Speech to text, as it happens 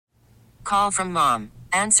Call from mom.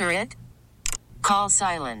 Answer it. Call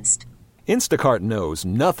silenced. Instacart knows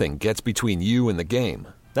nothing gets between you and the game.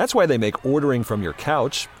 That's why they make ordering from your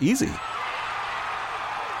couch easy.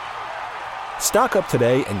 Stock up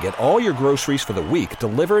today and get all your groceries for the week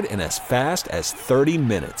delivered in as fast as 30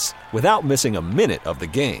 minutes without missing a minute of the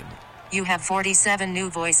game. You have 47 new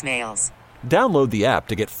voicemails. Download the app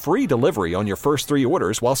to get free delivery on your first 3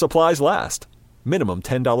 orders while supplies last. Minimum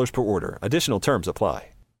 $10 per order. Additional terms apply.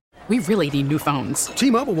 We really need new phones.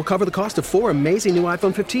 T-Mobile will cover the cost of 4 amazing new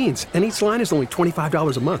iPhone 15s, and each line is only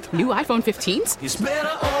 $25 a month. New iPhone 15s? It's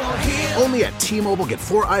better over here. Only at T-Mobile, get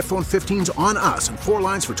 4 iPhone 15s on us and 4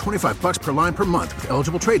 lines for $25 per line per month with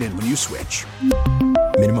eligible trade-in when you switch.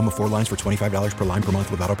 Minimum of 4 lines for $25 per line per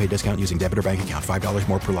month with autopay discount using debit or bank account. $5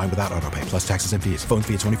 more per line without autopay, plus taxes and fees. Phone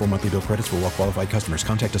fee at 24 monthly bill credits for well-qualified customers.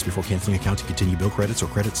 Contact us before canceling account to continue bill credits or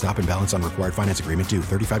credit stop and balance on required finance agreement due.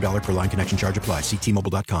 $35 per line connection charge applies. See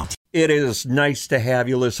T-Mobile.com. It is nice to have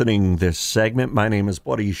you listening this segment. My name is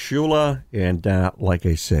Buddy Shula, and like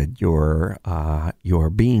I said, your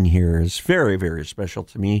being here is very, very special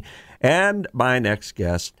to me. And my next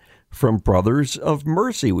guest from Brothers of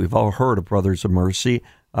Mercy. We've all heard of Brothers of Mercy.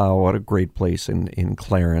 What a great place in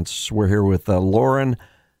Clarence. We're here with Lauren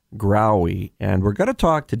Growie, and we're going to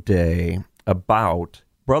talk today about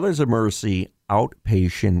Brothers of Mercy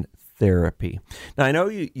outpatient therapy. Now, I know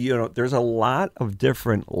you know there's a lot of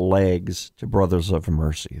different legs to Brothers of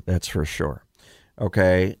Mercy. That's for sure.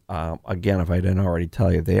 Okay. Again, if I didn't already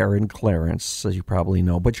tell you, they are in Clarence, as you probably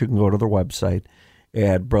know, but you can go to their website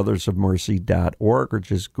at brothersofmercy.org or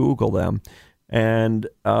just Google them. And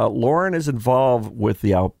Lauren is involved with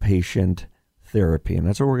the outpatient therapy, and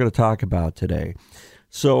that's what we're going to talk about today.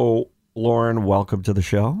 So, Lauren, welcome to the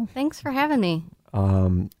show. Thanks for having me.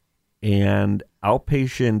 And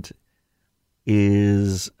outpatient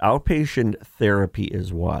therapy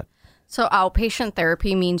is what? So outpatient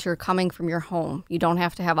therapy means you're coming from your home. You don't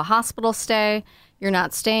have to have a hospital stay. You're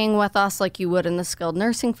not staying with us like you would in the skilled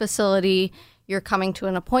nursing facility. You're coming to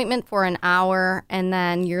an appointment for an hour, and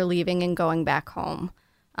then you're leaving and going back home.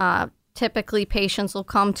 Typically, patients will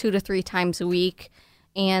come 2 to 3 times a week,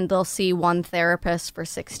 and they'll see one therapist for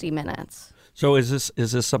 60 minutes. So is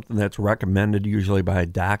this something that's recommended usually by a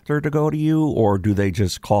doctor to go to you, or do they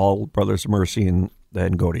just call Brothers of Mercy and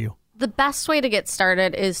then go to you? The best way to get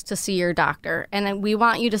started is to see your doctor. And we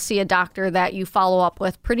want you to see a doctor that you follow up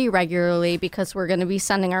with pretty regularly, because we're going to be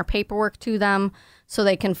sending our paperwork to them so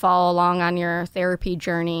they can follow along on your therapy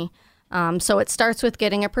journey. So it starts with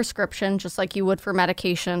getting a prescription, just like you would for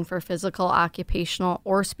medication for physical, occupational,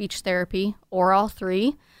 or speech therapy, or all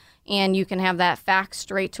 3. And you can have that faxed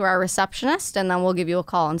straight to our receptionist, and then we'll give you a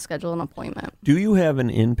call and schedule an appointment. Do you have an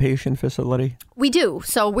inpatient facility? We do.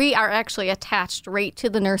 So we are actually attached right to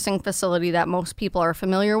the nursing facility that most people are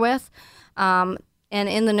familiar with. And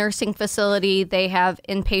in the nursing facility, they have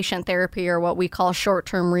inpatient therapy, or what we call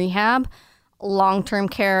short-term rehab, long-term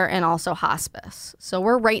care, and also hospice. So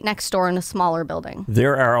we're right next door in a smaller building.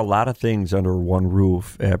 There are a lot of things under one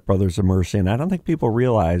roof at Brothers of Mercy, and I don't think people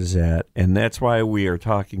realize that. And that's why we are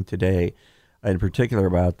talking today in particular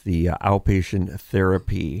about the outpatient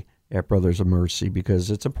therapy at Brothers of Mercy,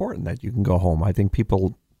 because it's important that you can go home. I think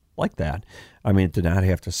people like that. I mean, to not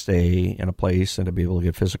have to stay in a place and to be able to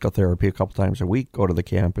get physical therapy a couple times a week, go to the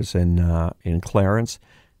campus in Clarence,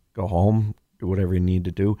 go home, do whatever you need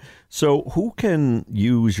to do. So who can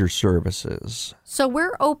use your services? So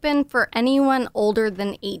we're open for anyone older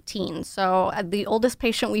than 18. So the oldest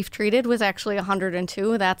patient we've treated was actually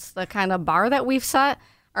 102. That's the kind of bar that we've set,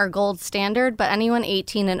 our gold standard, but anyone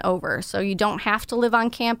 18 and over. So you don't have to live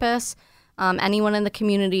on campus. Anyone in the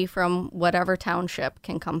community from whatever township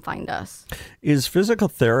can come find us. Is physical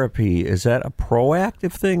therapy, is that a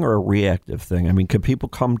proactive thing or a reactive thing? I mean, can people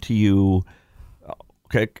come to you?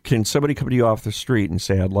 Can somebody come to you off the street and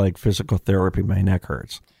say, I'd like physical therapy, my neck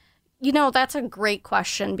hurts? You know, that's a great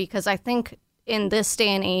question, because I think in this day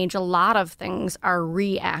and age, a lot of things are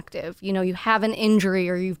reactive. You know, you have an injury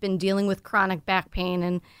or you've been dealing with chronic back pain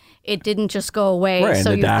and it didn't just go away. Right,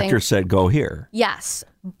 so and the doctor said, go here. Yes,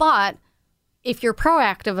 but if you're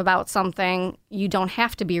proactive about something, you don't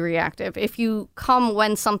have to be reactive. If you come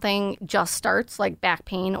when something just starts, like back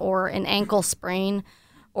pain or an ankle sprain,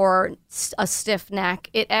 or a stiff neck,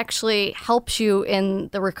 it actually helps you in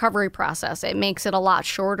the recovery process. It makes it a lot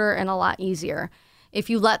shorter and a lot easier. If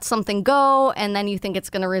you let something go and then you think it's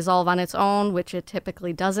going to resolve on its own, which it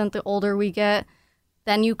typically doesn't the older we get,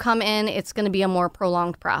 then you come in, it's going to be a more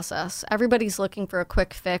prolonged process. Everybody's looking for a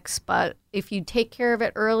quick fix, but if you take care of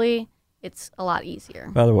it early, it's a lot easier.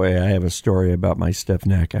 By the way, I have a story about my stiff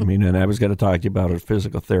neck. I mean, and I was going to talk to you about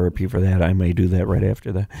physical therapy for that. I may do that right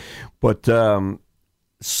after that. But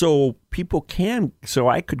so people can, so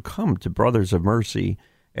I could come to Brothers of Mercy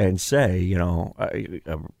and say,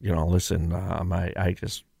 listen,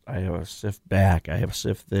 I have a stiff back, I have a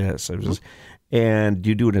stiff this. And do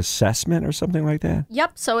you do an assessment or something like that?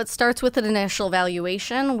 Yep. So it starts with an initial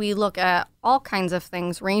evaluation. We look at all kinds of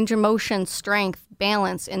things: range of motion, strength,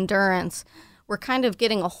 balance, endurance. We're kind of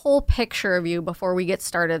getting a whole picture of you before we get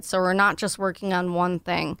started. So we're not just working on one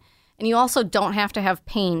thing. And you also don't have to have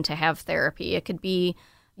pain to have therapy. It could be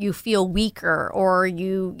you feel weaker, or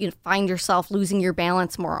you find yourself losing your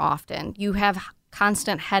balance more often. You have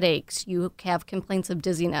constant headaches. You have complaints of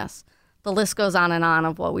dizziness. The list goes on and on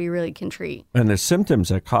of what we really can treat. And the symptoms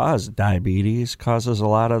that cause diabetes causes a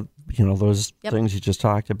lot of, those things you just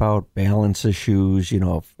talked about, balance issues,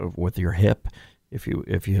 with your hip, if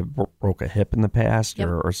you broke a hip in the past,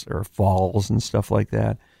 or falls and stuff like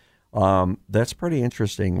that. That's pretty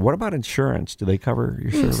interesting. What about insurance? Do they cover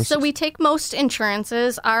your services? So we take most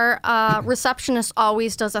insurances. Our receptionist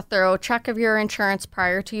always does a thorough check of your insurance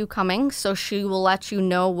prior to you coming. So she will let you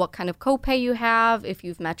know what kind of copay you have, if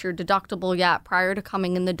you've met your deductible yet prior to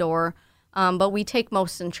coming in the door. But we take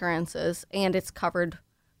most insurances, and it's covered.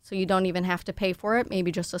 So you don't even have to pay for it,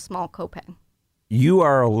 maybe just a small copay. You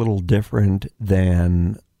are a little different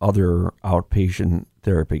than other outpatient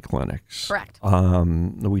therapy clinics. Correct.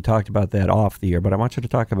 We talked about that off the air, but I want you to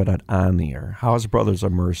talk about it on the air. How is Brothers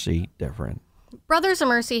of Mercy different? Brothers of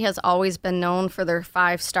Mercy has always been known for their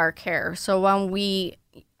 5-star care. So when we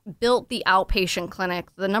built the outpatient clinic,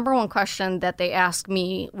 the number one question that they asked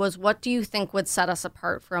me was, what do you think would set us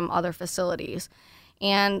apart from other facilities?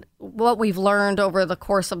 And what we've learned over the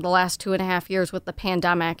course of the last 2.5 years with the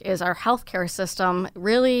pandemic is our healthcare system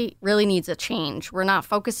really, really needs a change. We're not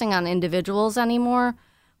focusing on individuals anymore.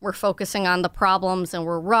 We're focusing on the problems, and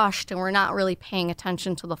we're rushed, and we're not really paying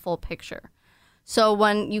attention to the full picture. So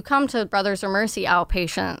when you come to Brothers of Mercy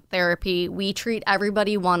outpatient therapy, we treat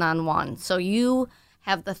everybody one-on-one. So you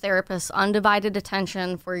have the therapist's undivided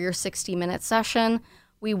attention for your 60-minute session.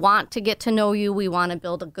 We want to get to know you. We want to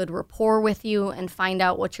build a good rapport with you and find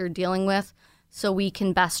out what you're dealing with so we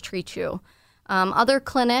can best treat you. Other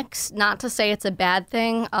clinics, not to say it's a bad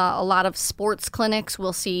thing, a lot of sports clinics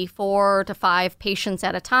will see 4 to 5 patients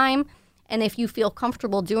at a time. And if you feel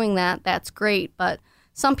comfortable doing that, that's great. But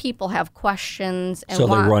some people have questions. And so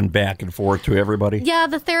they run back and forth to everybody? Yeah,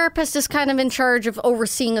 the therapist is kind of in charge of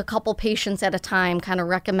overseeing a couple patients at a time, kind of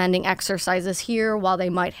recommending exercises here while they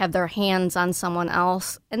might have their hands on someone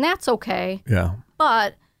else. And that's okay. Yeah.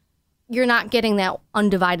 But you're not getting that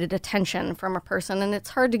undivided attention from a person, and it's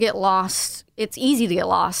hard to get lost. It's easy to get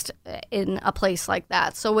lost in a place like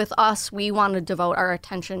that. So with us, we want to devote our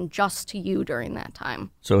attention just to you during that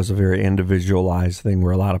time. So it's a very individualized thing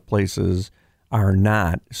where a lot of places are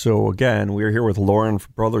not. So again, we're here with Lauren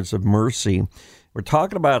from Brothers of Mercy. We're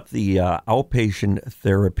talking about the outpatient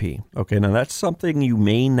therapy. Okay, now that's something you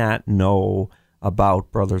may not know about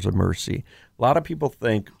Brothers of Mercy. A lot of people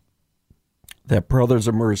think that Brothers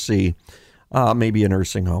of Mercy may be a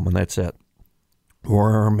nursing home and that's it.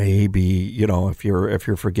 Or maybe, if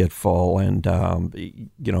you're forgetful and,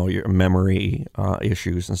 your memory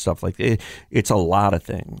issues and stuff like that. It's a lot of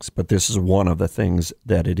things, but this is one of the things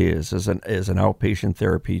that it is an outpatient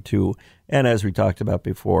therapy too. And as we talked about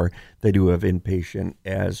before, they do have inpatient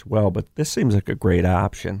as well, but this seems like a great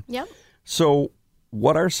option. Yep. So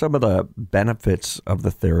what are some of the benefits of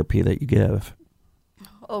the therapy that you give?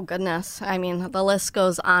 Oh, goodness. I mean, the list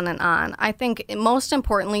goes on and on. I think most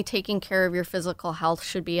importantly, taking care of your physical health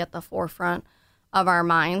should be at the forefront of our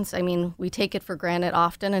minds. I mean, we take it for granted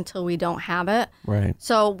often until we don't have it. Right.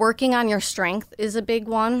 So working on your strength is a big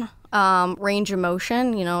one. Range of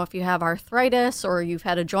motion, if you have arthritis or you've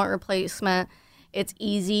had a joint replacement, it's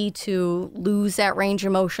easy to lose that range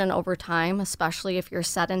of motion over time, especially if you're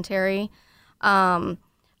sedentary.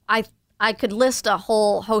 I could list a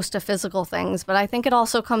whole host of physical things, but I think it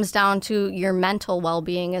also comes down to your mental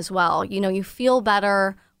well-being as well. You feel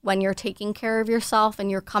better when you're taking care of yourself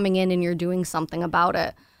and you're coming in and you're doing something about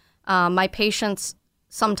it. My patients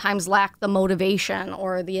sometimes lack the motivation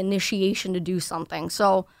or the initiation to do something.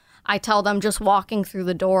 So I tell them just walking through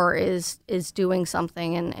the door is doing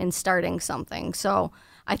something and starting something. So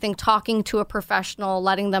I think talking to a professional,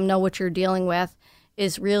 letting them know what you're dealing with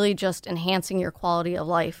is really just enhancing your quality of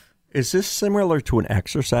life. Is this similar to an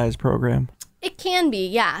exercise program? It can be,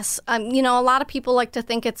 yes. A lot of people like to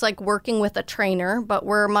think it's like working with a trainer, but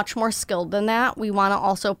we're much more skilled than that. We want to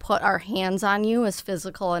also put our hands on you as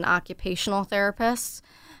physical and occupational therapists.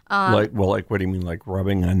 Like what do you mean? Like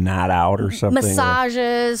rubbing a knot out or something?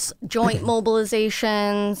 Massages, joint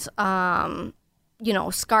mobilizations,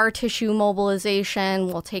 scar tissue mobilization.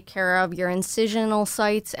 We'll take care of your incisional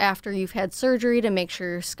sites after you've had surgery to make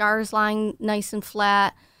sure your scar's lying nice and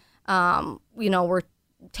flat. We're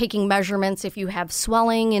taking measurements if you have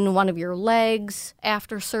swelling in one of your legs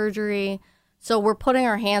after surgery. So we're putting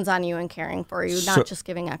our hands on you and caring for you, not just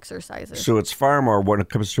giving exercises. So it's far more, when it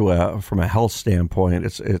comes to from a health standpoint,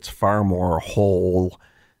 it's far more whole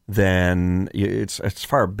than, it's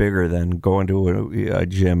far bigger than going to a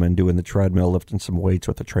gym and doing the treadmill, lifting some weights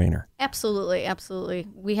with a trainer. Absolutely, absolutely.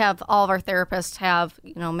 We have, all of our therapists have,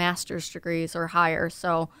 master's degrees or higher.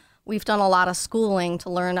 So we've done a lot of schooling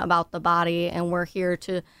to learn about the body, and we're here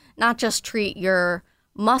to not just treat your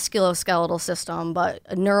musculoskeletal system, but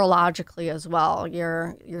neurologically as well.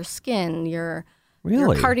 Your skin, your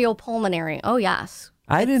cardiopulmonary. Oh, yes.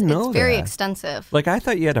 I didn't know it's very extensive. Like, I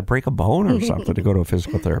thought you had to break a bone or something to go to a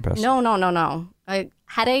physical therapist. No.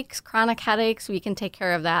 Headaches, chronic headaches, we can take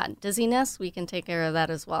care of that. Dizziness, we can take care of that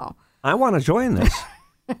as well. I want to join this.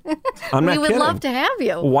 I'm not We would kidding. love to have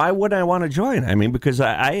you. Why would I want to join? I mean, because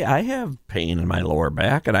I have pain in my lower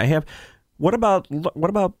back, and I have. What about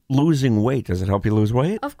losing weight? Does it help you lose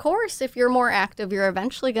weight? Of course. If you're more active, you're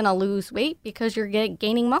eventually going to lose weight because you're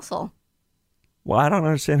gaining muscle. Well, I don't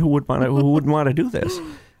understand who wouldn't want to do this.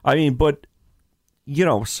 I mean, but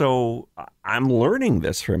so I'm learning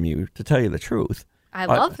this from you, to tell you the truth. I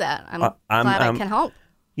love that. I'm glad I can help.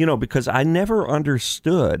 Because I never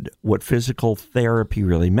understood what physical therapy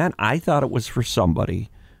really meant. I thought it was for somebody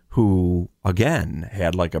who, again,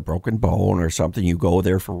 had like a broken bone or something. You go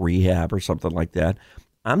there for rehab or something like that.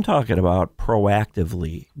 I'm talking about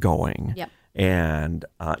proactively going. Yep. And,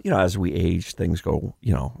 as we age, things go,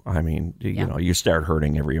 you start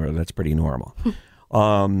hurting every year. That's pretty normal.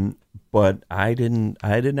 But I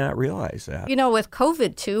did not realize that. With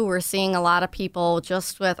COVID too, we're seeing a lot of people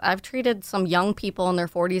I've treated some young people in their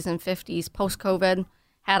 40s and 50s post-COVID,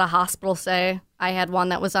 had a hospital stay. I had one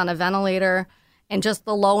that was on a ventilator, and just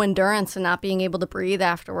the low endurance and not being able to breathe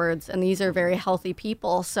afterwards. And these are very healthy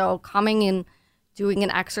people. So coming in, doing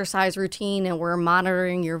an exercise routine, and we're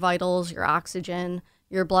monitoring your vitals, your oxygen,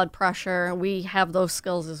 your blood pressure. We have those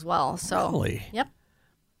skills as well. So, really? Yep.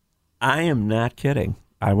 I am not kidding.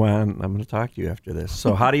 I'm going to talk to you after this.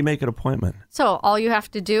 So how do you make an appointment? So all you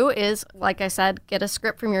have to do is, like I said, get a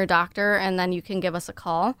script from your doctor, and then you can give us a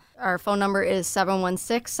call. Our phone number is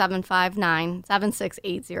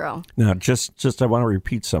 716-759-7680. Now, just I want to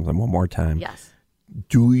repeat something one more time. Yes.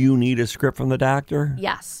 Do you need a script from the doctor?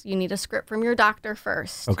 Yes, you need a script from your doctor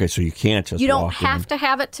first. Okay, so you can't just You don't walk have in. to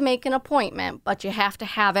have it to make an appointment, but you have to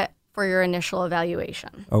have it for your initial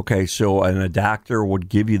evaluation. Okay, so a doctor would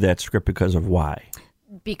give you that script because of why?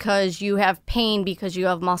 Because you have pain, because you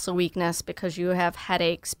have muscle weakness, because you have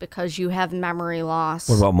headaches, because you have memory loss.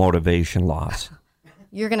 What about motivation loss?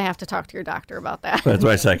 You're going to have to talk to your doctor about that. That's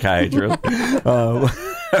my psychiatrist.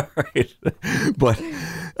 Right. But,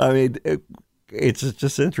 I mean, it's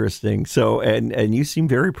just interesting. So, and you seem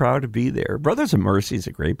very proud to be there. Brothers of Mercy is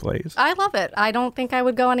a great place. I love it. I don't think I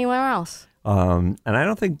would go anywhere else. And I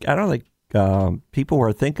don't think people who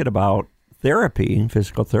are thinking about therapy,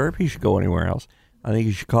 physical therapy, should go anywhere else. I think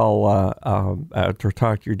you should call or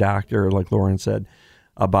talk to your doctor, like Lauren said,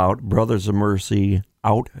 about Brothers of Mercy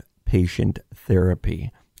outpatient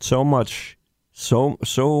therapy. So much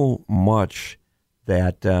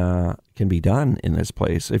that can be done in this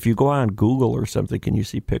place. If you go on Google or something, can you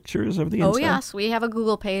see pictures of the inside? Oh, yes. We have a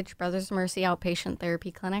Google page, Brothers of Mercy Outpatient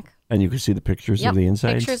Therapy Clinic. And you can see the pictures of the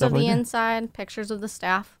inside? Pictures of the inside, pictures of the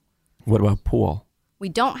staff. What about pool? We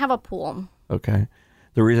don't have a pool. Okay.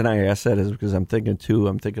 The reason I ask that is because I'm thinking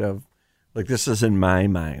of, like, this is in my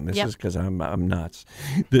mind. This is because I'm nuts.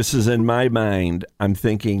 This is in my mind. I'm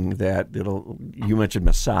thinking that you mentioned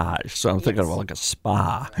massage, so I'm thinking of like a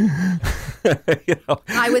spa.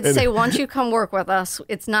 I would say once you come work with us,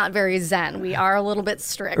 it's not very zen. We are a little bit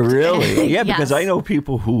strict. Really? Yeah, Yes. because I know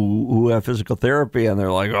people who have physical therapy and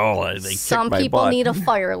they're like, oh, they kick Some my people butt. need a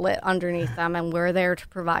fire lit underneath them, and we're there to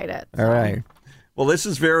provide it. All right. Well, this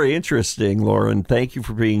is very interesting, Lauren. Thank you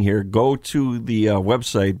for being here. Go to the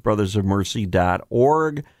website,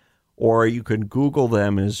 brothersofmercy.org, or you can Google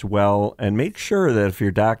them as well. And make sure that if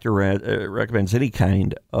your doctor recommends any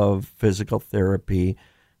kind of physical therapy,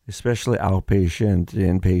 especially outpatient,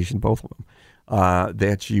 inpatient, both of them,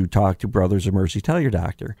 that you talk to Brothers of Mercy. Tell your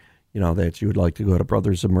doctor, that you would like to go to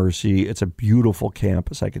Brothers of Mercy. It's a beautiful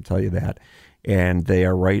campus, I can tell you that. And they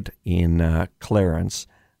are right in Clarence.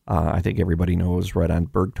 I think everybody knows, right on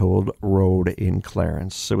Bergtold Road in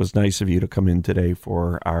Clarence. It was nice of you to come in today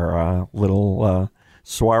for our little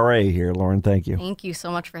soiree here, Lauren. Thank you. Thank you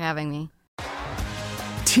so much for having me.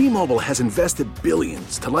 T-Mobile has invested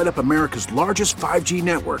billions to light up America's largest 5G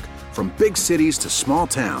network, from big cities to small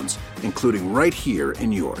towns, including right here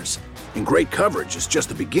in yours. And great coverage is just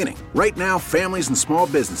the beginning. Right now, families and small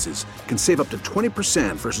businesses can save up to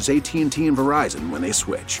 20% versus AT&T and Verizon when they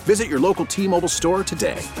switch. Visit your local T-Mobile store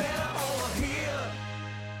today.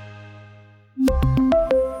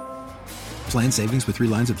 Plan savings with 3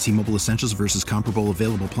 lines of T-Mobile Essentials versus comparable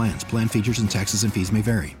available plans. Plan features and taxes and fees may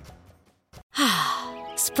vary.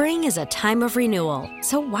 Spring is a time of renewal,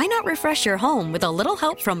 so why not refresh your home with a little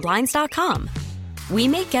help from Blinds.com? We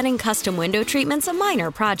make getting custom window treatments a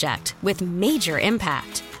minor project with major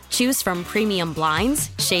impact. Choose from premium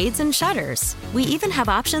blinds, shades, and shutters. We even have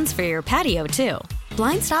options for your patio, too.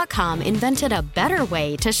 Blinds.com invented a better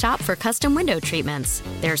way to shop for custom window treatments.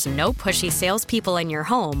 There's no pushy salespeople in your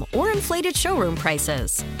home or inflated showroom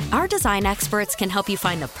prices. Our design experts can help you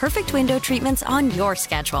find the perfect window treatments on your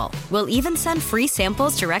schedule. We'll even send free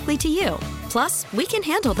samples directly to you. Plus, we can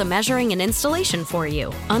handle the measuring and installation for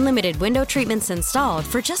you. Unlimited window treatments installed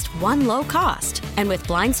for just one low cost. And with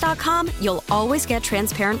Blinds.com, you'll always get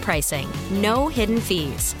transparent pricing. No hidden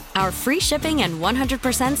fees. Our free shipping and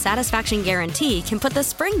 100% satisfaction guarantee can put the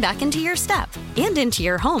spring back into your step and into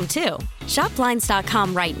your home, too. Shop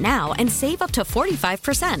Blinds.com right now and save up to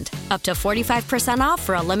 45%. Up to 45% off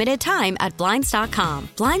for a limited time at Blinds.com.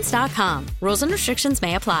 Blinds.com. Rules and restrictions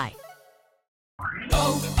may apply.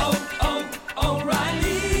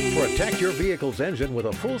 Protect your vehicle's engine with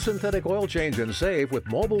a full synthetic oil change and save with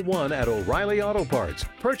Mobil 1 at O'Reilly Auto Parts.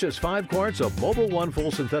 Purchase 5 quarts of Mobil 1 full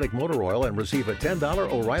synthetic motor oil and receive a $10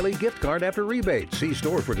 O'Reilly gift card after rebate. See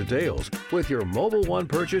store for details. With your Mobil 1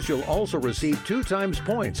 purchase, you'll also receive 2 times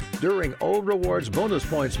points during O Rewards Bonus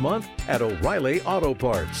Points Month at O'Reilly Auto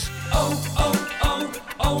Parts.